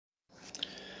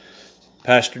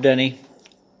Pastor Denny,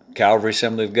 Calvary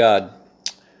Assembly of God.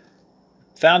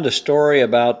 Found a story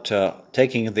about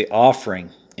taking the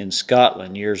offering in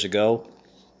Scotland years ago.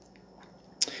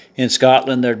 In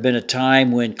Scotland, there had been a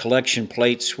time when collection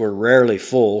plates were rarely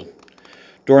full.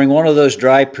 During one of those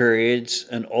dry periods,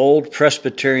 an old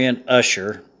Presbyterian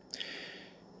usher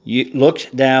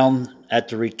looked down at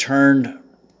the returned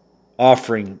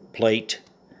offering plate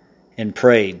and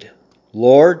prayed,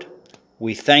 "Lord,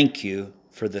 we thank you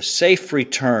for the safe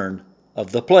return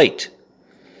of the plate."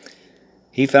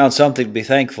 He found something to be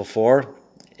thankful for.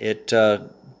 It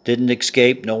didn't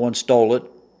escape. No one stole it.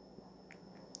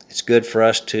 It's good for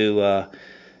us to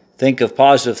think of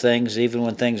positive things even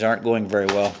when things aren't going very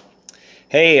well.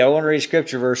 Hey, I want to read a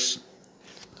scripture verse.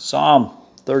 Psalm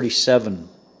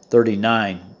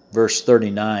 37:39, verse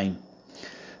 39.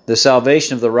 The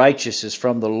salvation of the righteous is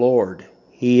from the Lord.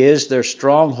 He is their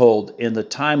stronghold in the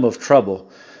time of trouble.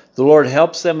 The Lord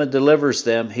helps them and delivers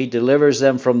them. He delivers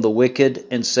them from the wicked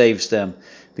and saves them,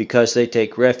 because they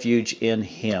take refuge in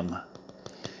Him.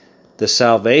 The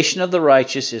salvation of the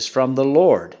righteous is from the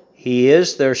Lord. He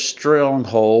is their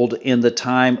stronghold in the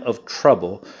time of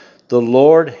trouble. The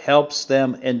Lord helps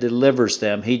them and delivers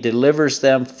them. He delivers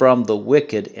them from the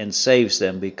wicked and saves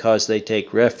them, because they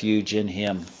take refuge in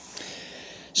Him.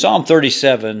 Psalm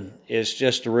 37 is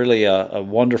just really a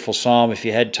wonderful psalm. If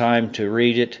you had time to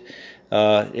read it,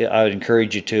 I would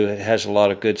encourage you to. It has a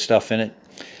lot of good stuff in it.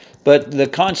 But the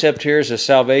concept here is the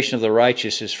salvation of the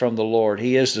righteous is from the Lord.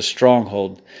 He is the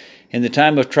stronghold. In the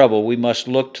time of trouble, we must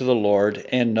look to the Lord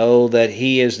and know that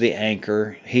He is the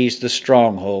anchor. He's the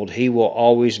stronghold. He will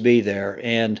always be there.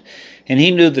 And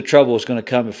He knew the trouble was going to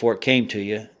come before it came to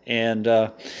you. And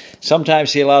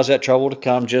sometimes He allows that trouble to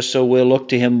come just so we'll look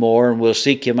to Him more and we'll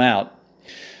seek Him out.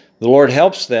 The Lord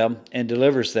helps them and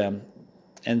delivers them.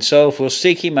 And so if we'll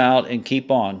seek Him out and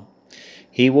keep on,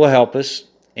 He will help us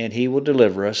and He will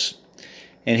deliver us.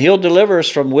 And He'll deliver us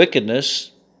from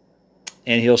wickedness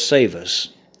and He'll save us.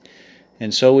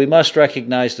 And so we must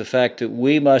recognize the fact that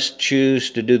we must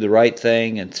choose to do the right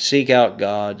thing and seek out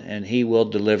God, and He will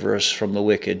deliver us from the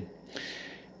wicked.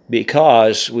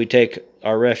 Because we take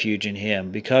our refuge in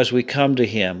Him, because we come to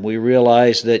Him, we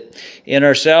realize that in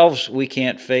ourselves we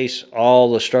can't face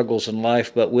all the struggles in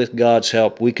life, but with God's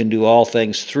help we can do all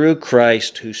things through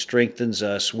Christ who strengthens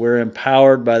us. We're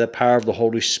empowered by the power of the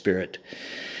Holy Spirit.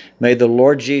 May the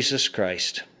Lord Jesus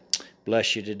Christ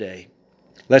bless you today.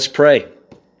 Let's pray.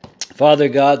 Father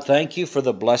God, thank you for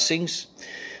the blessings.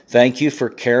 Thank you for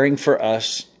caring for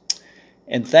us.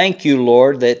 And thank you,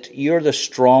 Lord, that you're the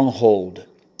stronghold.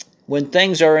 When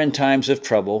things are in times of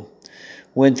trouble,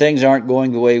 when things aren't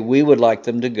going the way we would like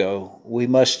them to go, we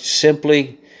must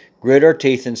simply grit our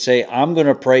teeth and say, I'm going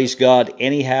to praise God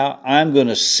anyhow. I'm going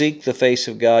to seek the face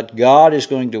of God. God is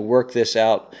going to work this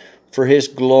out for His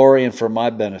glory and for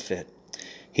my benefit.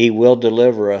 He will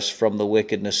deliver us from the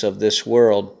wickedness of this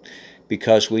world,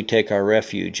 because we take our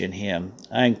refuge in Him.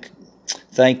 I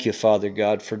thank you, Father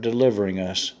God, for delivering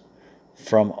us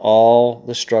from all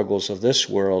the struggles of this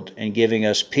world and giving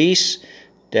us peace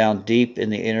down deep in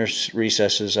the inner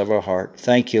recesses of our heart.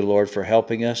 Thank you, Lord, for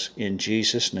helping us. In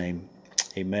Jesus' name,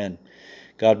 amen.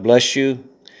 God bless you.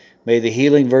 May the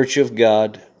healing virtue of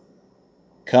God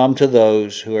come to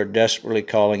those who are desperately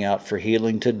calling out for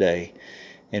healing today,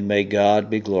 and may God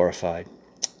be glorified.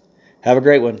 Have a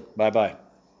great one. Bye-bye.